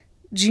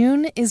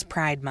June is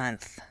Pride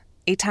Month,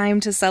 a time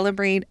to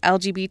celebrate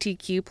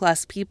LGBTQ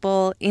plus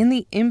people and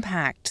the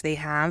impact they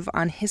have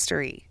on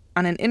history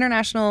on an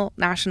international,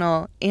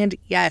 national, and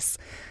yes,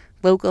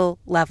 local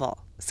level.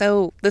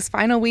 So this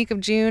final week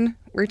of June,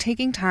 we're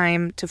taking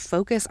time to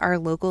focus our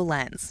local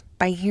lens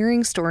by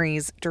hearing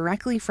stories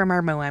directly from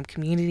our Moab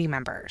community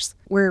members.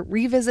 We're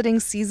revisiting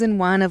Season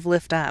 1 of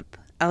Lift Up,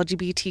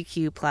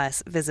 LGBTQ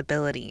plus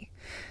visibility.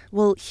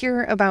 We'll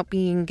hear about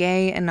being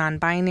gay and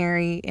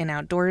non-binary in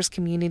outdoors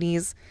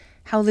communities,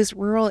 how this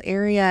rural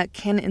area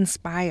can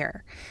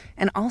inspire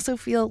and also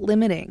feel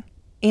limiting.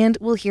 And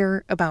we'll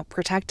hear about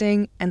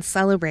protecting and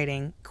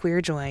celebrating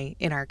queer joy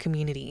in our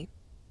community.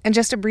 And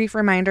just a brief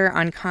reminder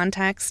on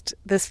context,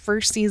 this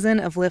first season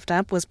of Lift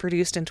Up was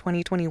produced in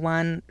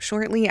 2021,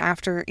 shortly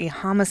after a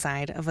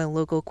homicide of a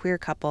local queer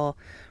couple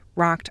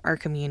rocked our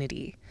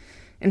community.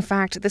 In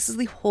fact, this is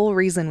the whole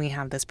reason we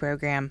have this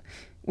program.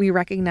 We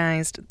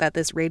recognized that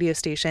this radio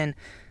station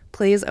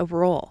plays a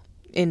role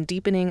in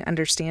deepening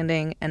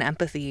understanding and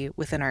empathy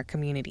within our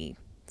community.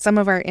 Some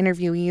of our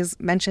interviewees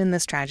mention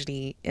this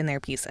tragedy in their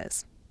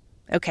pieces.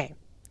 Okay,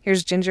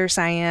 here's Ginger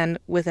Cyan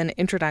with an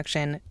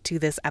introduction to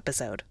this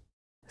episode.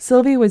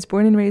 Sylvia was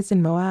born and raised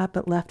in Moab,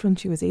 but left when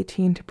she was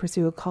 18 to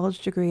pursue a college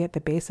degree at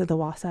the base of the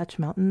Wasatch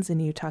Mountains in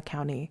Utah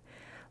County.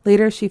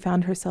 Later, she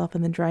found herself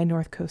in the dry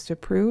north coast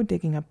of Peru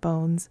digging up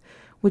bones,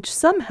 which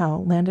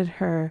somehow landed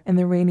her in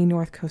the rainy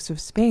north coast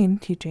of Spain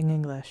teaching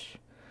English.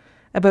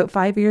 About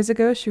 5 years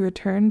ago, she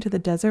returned to the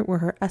desert where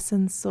her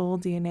essence, soul,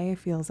 DNA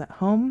feels at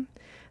home.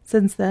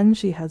 Since then,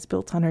 she has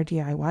built on her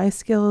DIY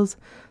skills,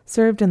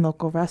 served in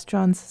local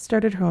restaurants,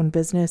 started her own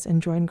business,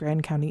 and joined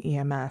Grand County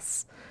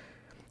EMS.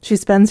 She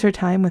spends her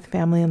time with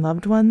family and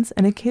loved ones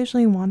and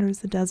occasionally wanders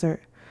the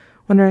desert,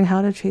 wondering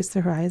how to chase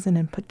the horizon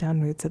and put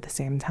down roots at the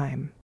same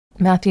time.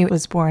 Matthew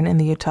was born in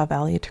the Utah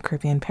Valley to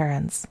Caribbean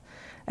parents.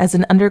 As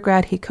an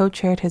undergrad, he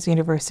co-chaired his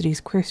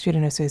university's Queer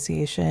Student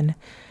Association,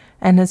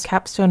 and his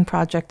capstone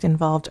project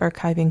involved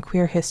archiving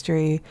queer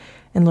history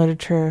in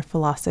literature,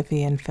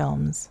 philosophy, and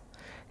films.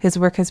 His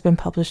work has been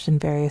published in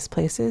various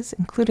places,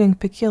 including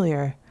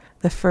Peculiar,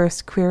 the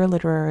first queer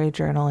literary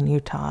journal in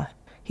Utah.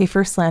 He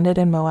first landed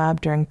in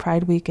Moab during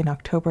Pride Week in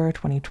October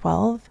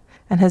 2012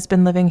 and has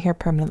been living here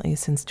permanently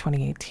since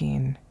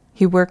 2018.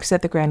 He works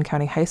at the Grand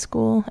County High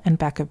School and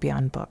Back of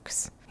Beyond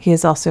Books. He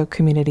is also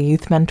community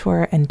youth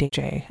mentor and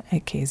DJ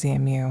at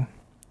KZMU.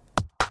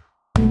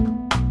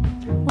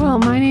 Well,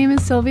 my name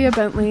is Sylvia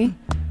Bentley.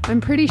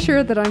 I'm pretty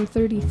sure that I'm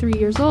 33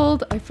 years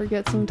old. I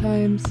forget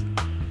sometimes.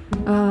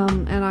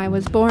 And I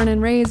was born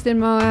and raised in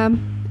Moab.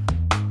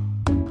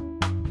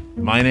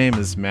 My name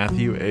is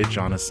Matthew A.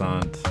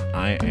 Jonassaint.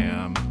 I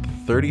am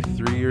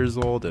 33 years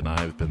old and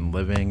I've been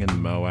living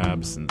in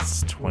Moab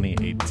since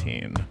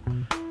 2018.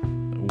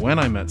 When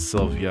I met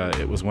Sylvia,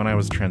 it was when I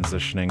was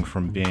transitioning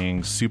from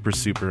being super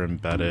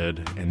embedded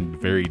and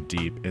very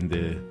deep in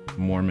the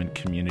Mormon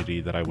community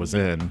that I was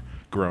in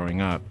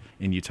growing up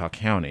in Utah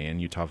County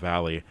and Utah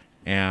Valley.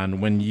 And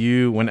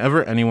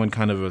whenever anyone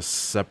kind of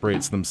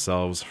separates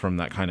themselves from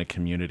that kind of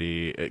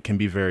community, it can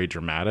be very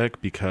dramatic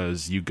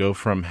because you go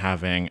from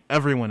having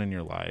everyone in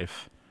your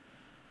life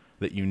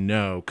that you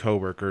know,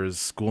 coworkers,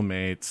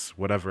 schoolmates,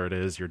 whatever it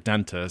is, your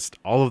dentist,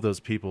 all of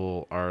those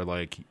people are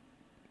like,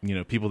 you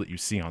know, people that you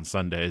see on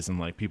Sundays and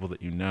like people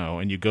that you know,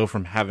 and you go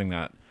from having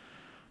that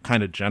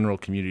kind of general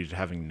community to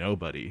having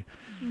nobody.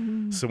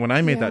 Mm-hmm. So when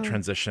I made that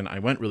transition, I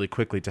went really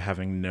quickly to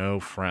having no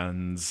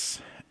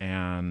friends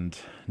and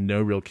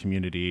no real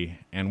community.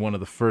 And one of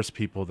the first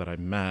people that I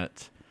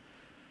met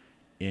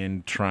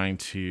in trying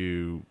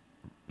to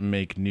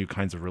make new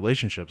kinds of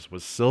relationships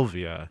was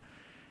Sylvia.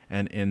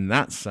 And in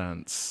that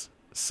sense,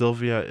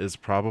 Sylvia is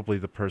probably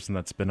the person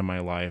that's been in my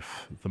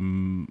life the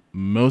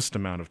most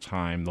amount of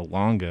time, the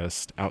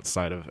longest,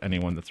 outside of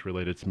anyone that's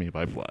related to me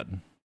by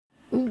blood.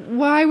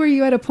 Why were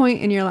you at a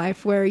point in your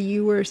life where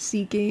you were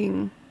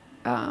seeking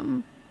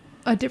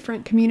a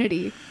different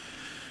community?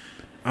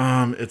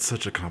 It's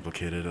such a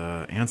complicated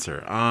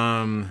answer.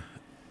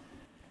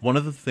 One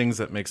of the things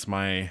that makes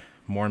my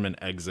Mormon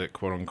exit,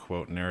 quote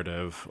unquote,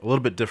 narrative a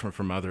little bit different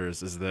from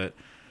others is that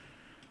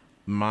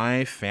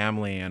my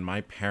family and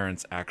my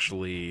parents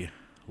actually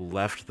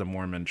left the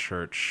Mormon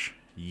church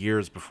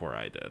years before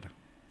I did.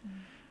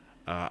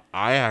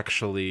 I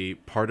actually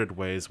parted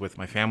ways with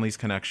my family's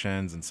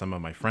connections and some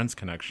of my friends'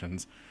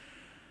 connections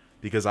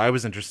because I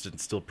was interested in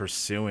still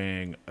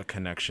pursuing a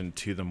connection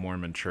to the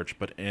Mormon church,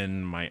 but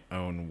in my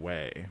own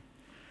way.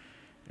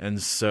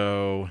 And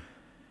so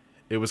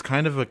it was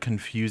kind of a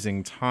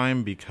confusing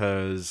time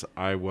because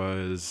I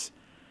was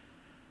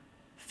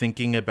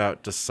thinking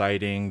about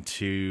deciding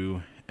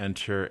to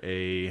enter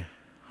a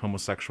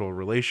homosexual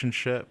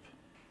relationship.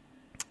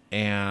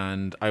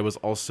 And I was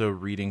also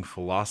reading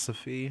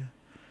philosophy.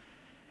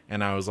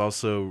 And I was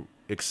also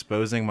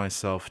exposing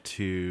myself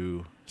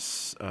to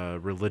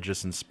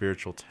religious and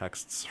spiritual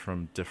texts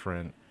from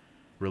different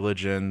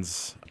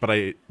religions.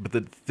 But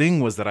the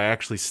thing was that I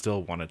actually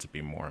still wanted to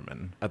be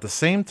Mormon. At the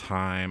same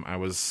time, I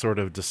was sort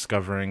of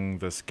discovering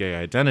this gay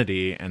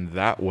identity, and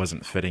that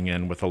wasn't fitting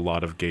in with a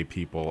lot of gay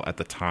people at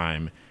the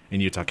time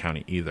in Utah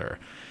County either.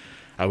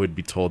 I would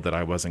be told that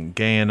I wasn't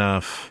gay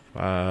enough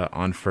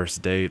on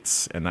first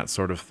dates and that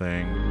sort of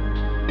thing.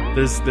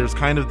 There's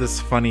kind of this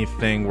funny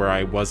thing where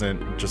I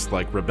wasn't just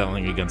like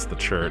rebelling against the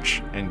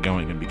church and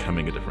going and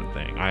becoming a different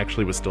thing. I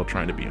actually was still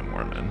trying to be a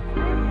Mormon.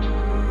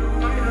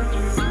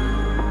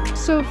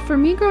 So for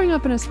me, growing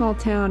up in a small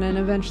town and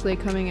eventually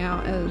coming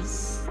out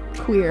as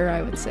queer,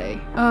 I would say,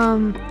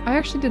 I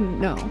actually didn't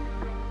know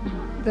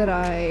that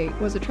I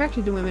was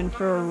attracted to women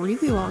for a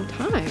really long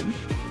time.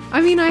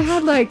 I mean, I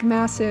had like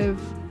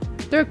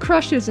there are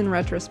crushes in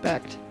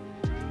retrospect.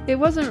 It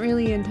wasn't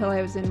really until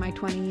I was in my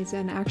 20s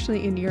and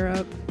actually in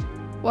Europe.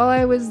 While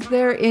I was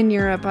there in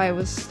Europe, I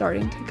was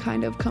starting to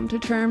kind of come to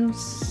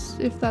terms,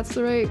 if that's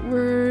the right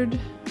word.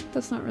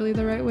 That's not really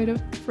the right way to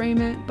frame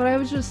it. But I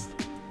was just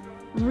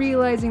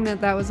realizing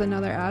that that was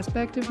another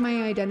aspect of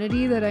my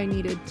identity that I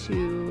needed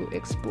to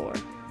explore.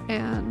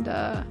 And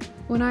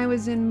when I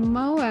was in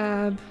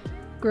Moab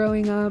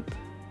growing up,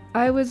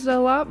 I was a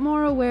lot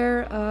more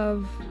aware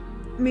of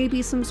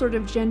maybe some sort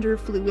of gender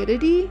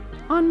fluidity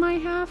on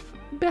my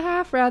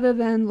behalf rather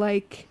than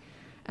like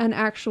an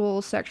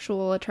actual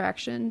sexual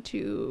attraction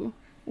to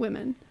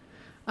women.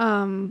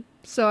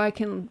 So I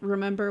can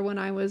remember when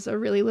I was a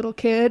really little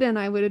kid and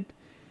I would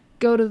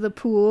go to the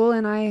pool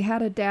and I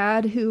had a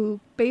dad who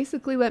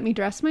basically let me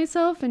dress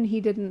myself and he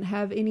didn't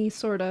have any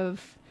sort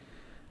of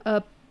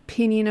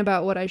opinion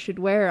about what I should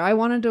wear. I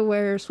wanted to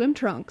wear swim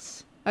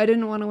trunks. I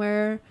didn't want to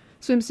wear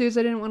swimsuits.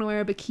 I didn't want to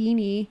wear a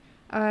bikini.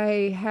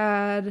 I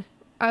had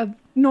a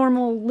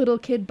normal little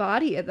kid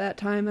body at that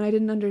time and I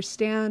didn't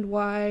understand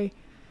why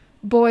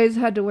boys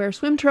had to wear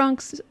swim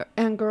trunks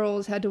and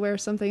girls had to wear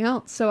something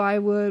else. So I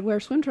would wear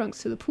swim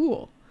trunks to the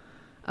pool.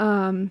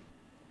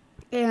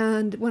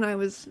 And when I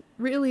was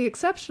really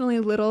exceptionally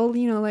little,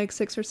 like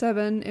 6 or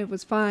 7, it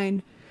was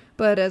fine.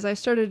 But as I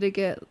started to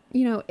get,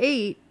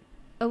 8,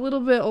 a little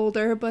bit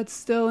older, but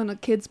still in a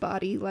kid's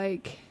body,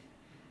 like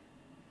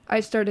I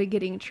started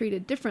getting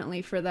treated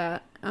differently for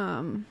that.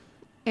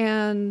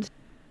 And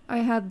I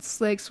had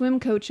like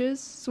swim coaches,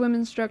 swim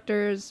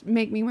instructors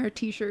make me wear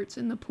t-shirts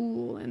in the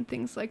pool and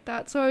things like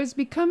that. So I was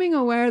becoming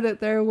aware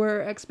that there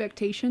were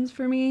expectations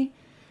for me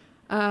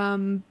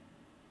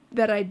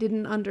that I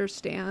didn't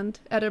understand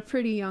at a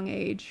pretty young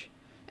age.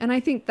 And I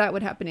think that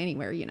would happen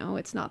anywhere,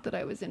 It's not that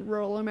I was in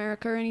rural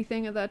America or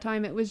anything at that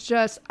time. It was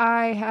just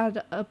I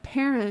had a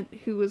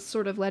parent who was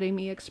sort of letting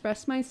me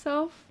express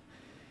myself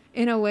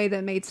in a way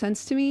that made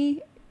sense to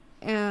me.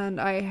 And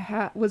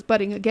I was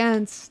butting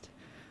against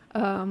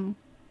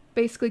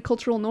basically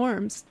cultural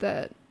norms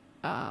that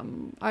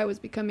I was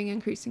becoming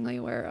increasingly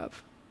aware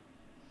of.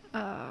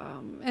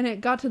 And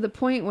it got to the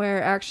point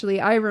where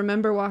actually I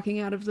remember walking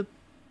out of the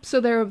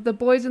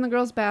boys and the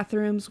girls'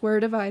 bathrooms were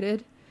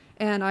divided,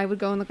 and I would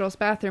go in the girls'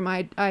 bathroom.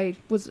 I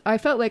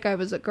felt like I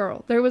was a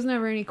girl. There was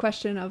never any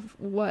question of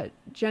what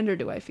gender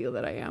do I feel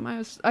that I am.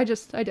 I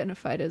just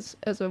identified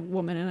as a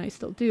woman, and I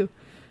still do.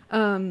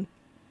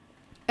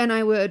 And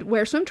I would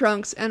wear swim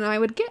trunks, and I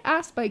would get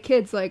asked by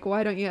kids, like,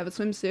 why don't you have a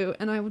swimsuit?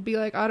 And I would be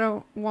like, I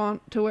don't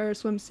want to wear a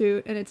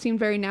swimsuit. And it seemed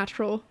very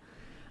natural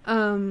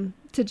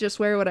to just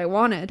wear what I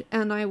wanted.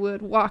 And I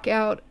would walk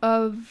out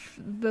of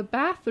the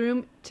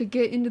bathroom to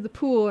get into the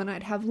pool, and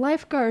I'd have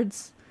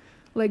lifeguards,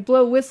 like,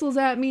 blow whistles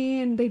at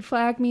me, and they'd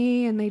flag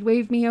me, and they'd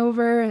wave me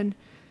over, and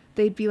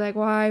they'd be like,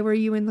 why were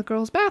you in the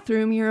girls'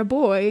 bathroom? You're a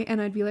boy. And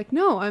I'd be like,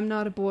 no, I'm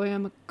not a boy.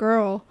 I'm a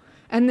girl.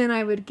 And then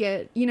I would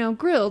get,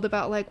 grilled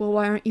about like, well,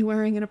 why aren't you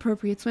wearing an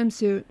appropriate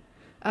swimsuit?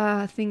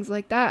 Things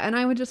like that. And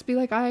I would just be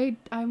like, I'm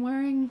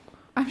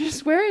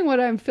just wearing what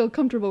I feel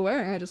comfortable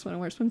wearing. I just want to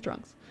wear swim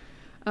trunks.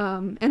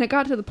 And it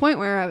got to the point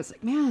where I was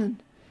like,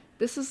 man,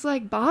 this is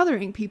like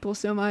bothering people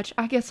so much.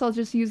 I guess I'll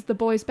just use the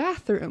boys'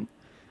 bathroom.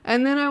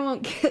 And then I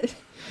won't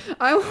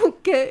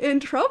get in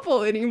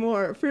trouble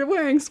anymore for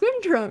wearing swim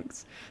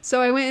trunks.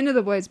 So I went into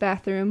the boys'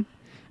 bathroom.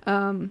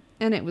 And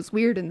it was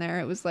weird in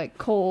there. It was like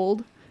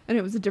cold. And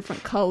it was a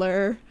different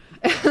color,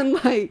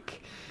 and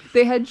like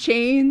they had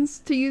chains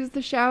to use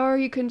the shower.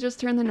 You couldn't just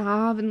turn the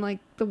knob, and like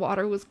the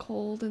water was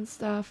cold and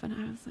stuff. And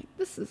I was like,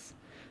 this is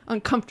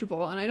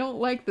uncomfortable, and I don't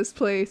like this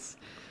place.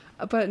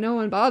 But no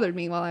one bothered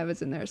me while I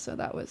was in there, so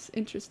that was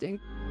interesting.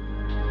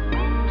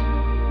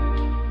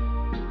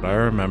 I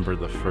remember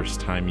the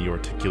first time you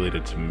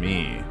articulated to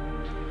me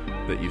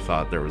that you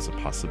thought there was a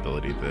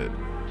possibility that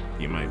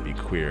you might be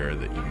queer,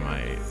 that you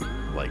might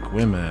like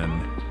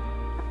women,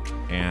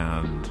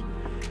 and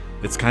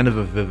it's kind of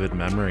a vivid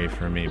memory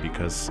for me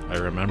because I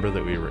remember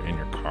that we were in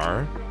your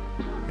car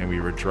and we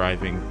were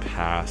driving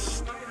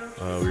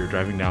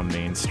down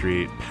Main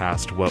Street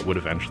past what would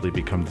eventually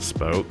become the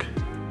Spoke.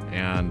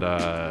 And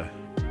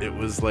it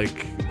was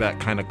like that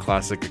kind of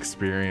classic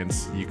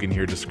experience you can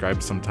hear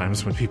described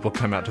sometimes when people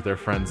come out to their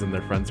friends and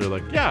their friends are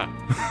like, yeah.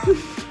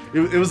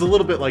 It was a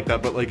little bit like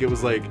that, but like it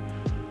was like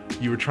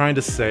you were trying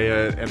to say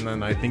it, and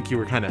then I think you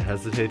were kind of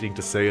hesitating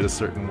to say it a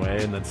certain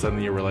way, and then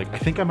suddenly you were like, I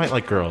think I might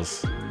like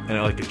girls. And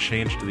it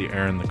changed the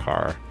air in the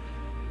car.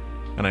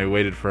 And I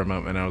waited for a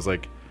moment, and I was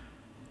like,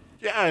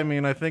 yeah, I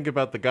mean, I think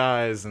about the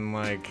guys, and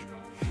like,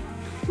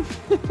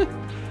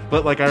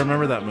 But like I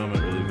remember that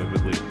moment really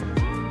vividly.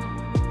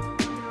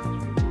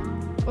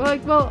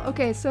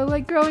 Okay, so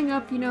like growing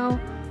up, we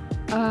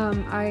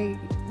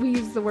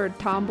use the word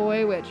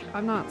tomboy, which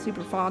I'm not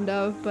super fond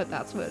of, but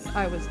that's what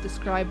I was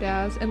described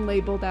as and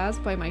labeled as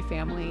by my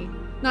family.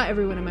 Not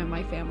everyone in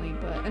my family,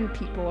 and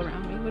people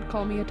around me would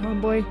call me a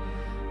tomboy.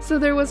 So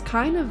there was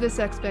kind of this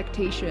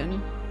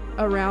expectation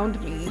around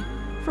me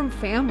from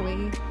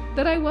family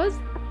that I was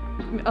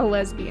a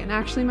lesbian.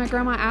 Actually, my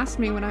grandma asked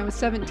me when I was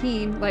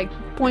 17, like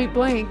point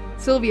blank,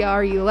 Sylvia,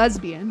 are you a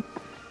lesbian?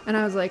 And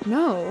I was like,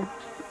 no.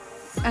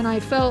 And I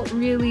felt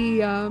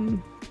really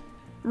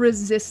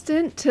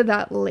resistant to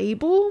that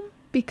label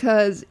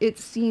because it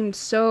seemed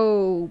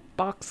so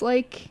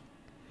box-like.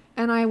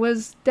 And I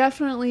was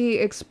definitely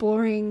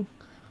exploring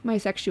my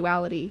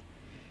sexuality.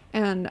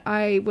 And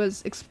I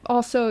was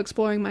also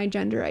exploring my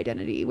gender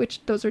identity,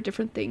 which those are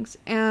different things.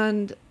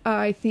 And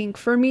I think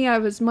for me, I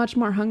was much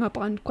more hung up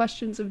on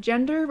questions of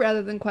gender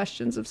rather than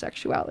questions of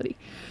sexuality.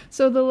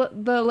 So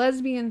the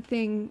lesbian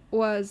thing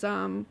was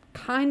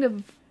kind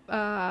of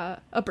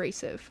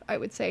abrasive, I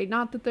would say.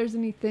 Not that there's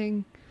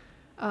anything,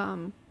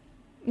 not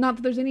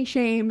that there's any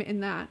shame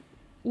in that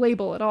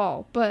label at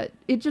all, but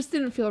it just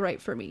didn't feel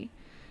right for me.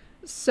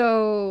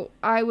 So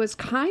I was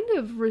kind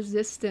of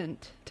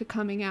resistant to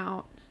coming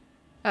out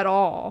at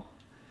all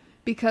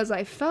because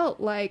I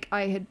felt like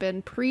I had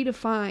been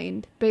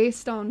predefined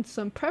based on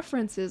some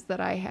preferences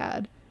that I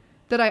had,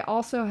 that I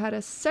also had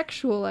a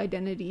sexual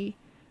identity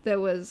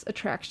that was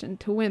attraction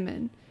to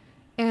women.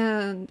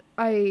 And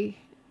I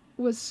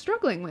was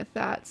struggling with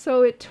that.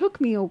 So it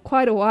took me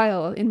quite a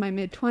while in my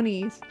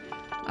mid-20s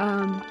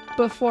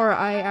before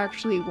I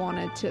actually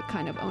wanted to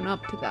kind of own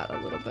up to that a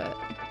little bit.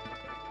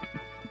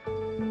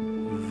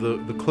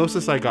 The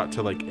closest I got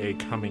to like a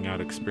coming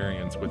out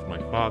experience with my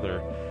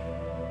father,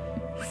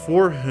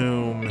 for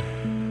whom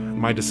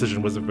my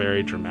decision was a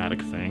very dramatic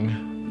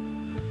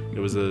thing. It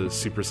was a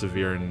super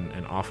severe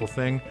and awful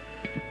thing.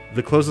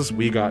 The closest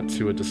we got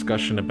to a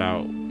discussion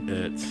about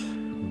it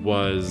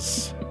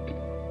was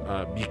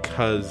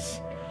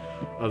because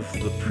of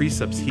the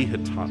precepts he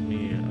had taught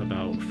me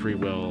about free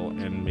will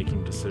and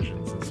making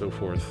decisions and so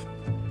forth,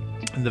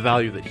 and the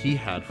value that he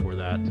had for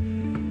that.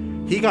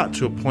 He got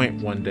to a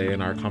point one day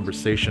in our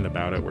conversation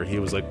about it where he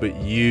was like, but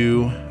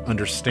you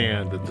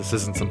understand that this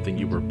isn't something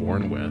you were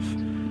born with.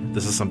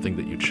 This is something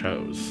that you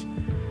chose.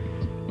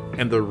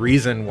 And the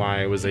reason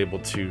why I was able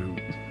to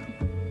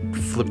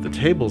flip the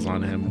tables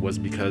on him was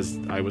because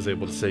I was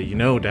able to say,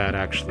 Dad,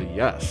 actually,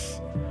 yes.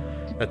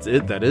 That's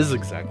it. That is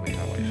exactly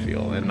how I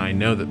feel. And I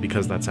know that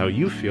because that's how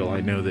you feel,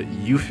 I know that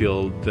you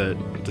feel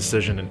that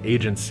decision and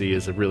agency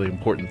is a really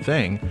important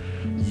thing.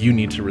 You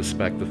need to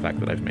respect the fact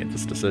that I've made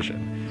this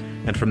decision.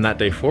 And from that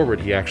day forward,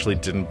 he actually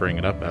didn't bring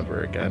it up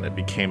ever again. It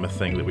became a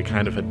thing that we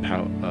kind of had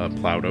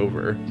plowed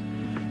over.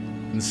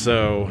 And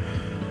so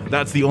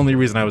that's the only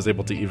reason I was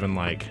able to even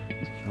like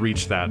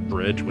reach that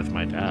bridge with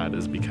my dad,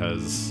 is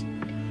because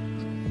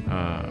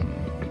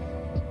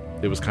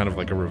it was kind of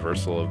like a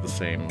reversal of the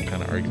same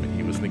kind of argument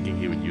he was thinking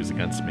he would use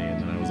against me.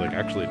 And then I was like,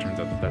 actually, it turns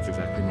out that that's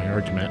exactly my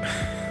argument.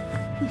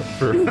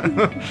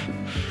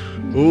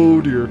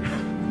 Oh dear.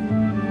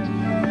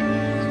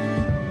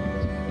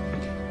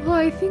 Well,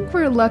 I think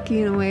we're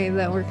lucky in a way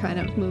that we're kind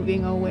of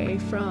moving away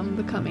from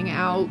the coming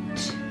out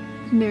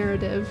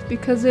narrative,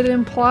 because it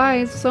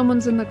implies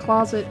someone's in the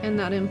closet and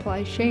that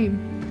implies shame.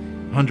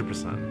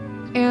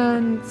 100%.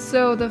 And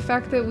so the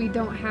fact that we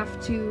don't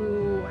have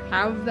to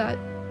have that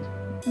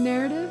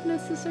narrative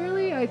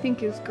necessarily, I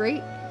think is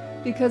great,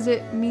 because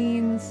it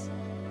means,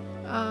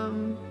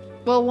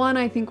 one,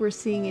 I think we're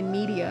seeing in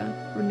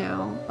media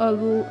now,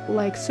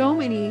 like so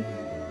many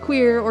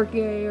queer or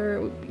gay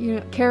or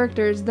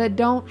characters that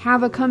don't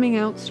have a coming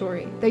out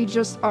story. They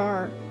just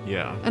are.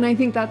 Yeah. And I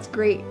think that's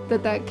great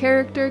that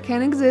character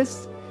can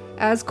exist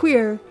as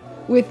queer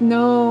with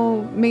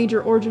no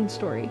major origin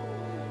story,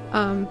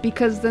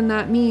 because then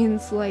that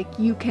means like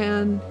you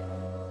can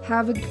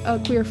have a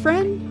queer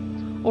friend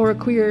or a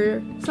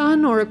queer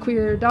son or a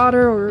queer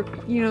daughter or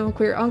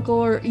queer uncle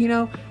or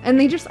and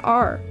they just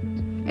are,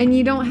 and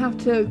you don't have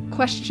to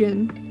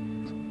question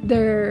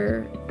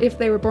if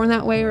they were born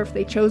that way or if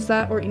they chose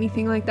that or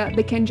anything like that.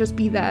 They can just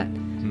be that.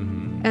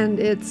 Mm-hmm.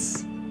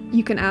 And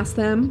you can ask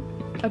them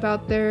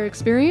about their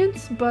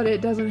experience, but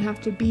it doesn't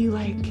have to be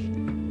like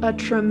a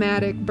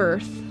traumatic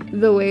birth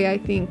the way I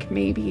think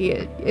maybe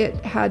it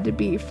had to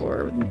be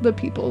for the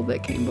people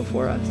that came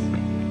before us.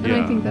 And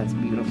I think that's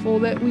beautiful,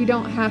 that we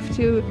don't have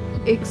to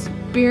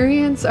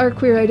experience our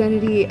queer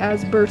identity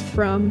as birth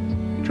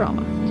from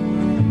trauma.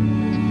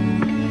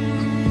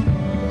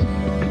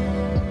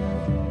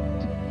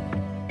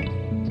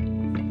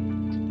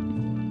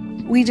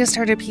 We just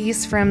heard a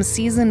piece from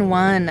Season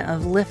 1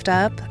 of Lift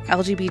Up,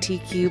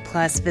 LGBTQ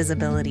plus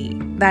Visibility.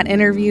 That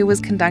interview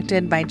was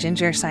conducted by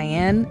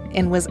Jonassaint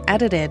and was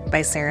edited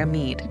by Sarah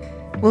Mead.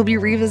 We'll be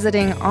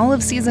revisiting all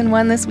of Season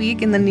 1 this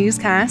week in the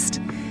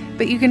newscast,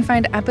 but you can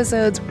find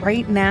episodes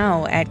right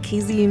now at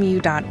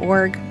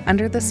kzmu.org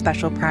under the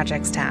Special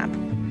Projects tab.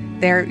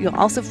 There, you'll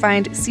also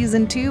find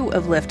Season 2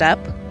 of Lift Up,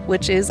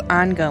 which is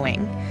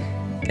ongoing.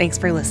 Thanks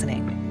for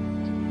listening.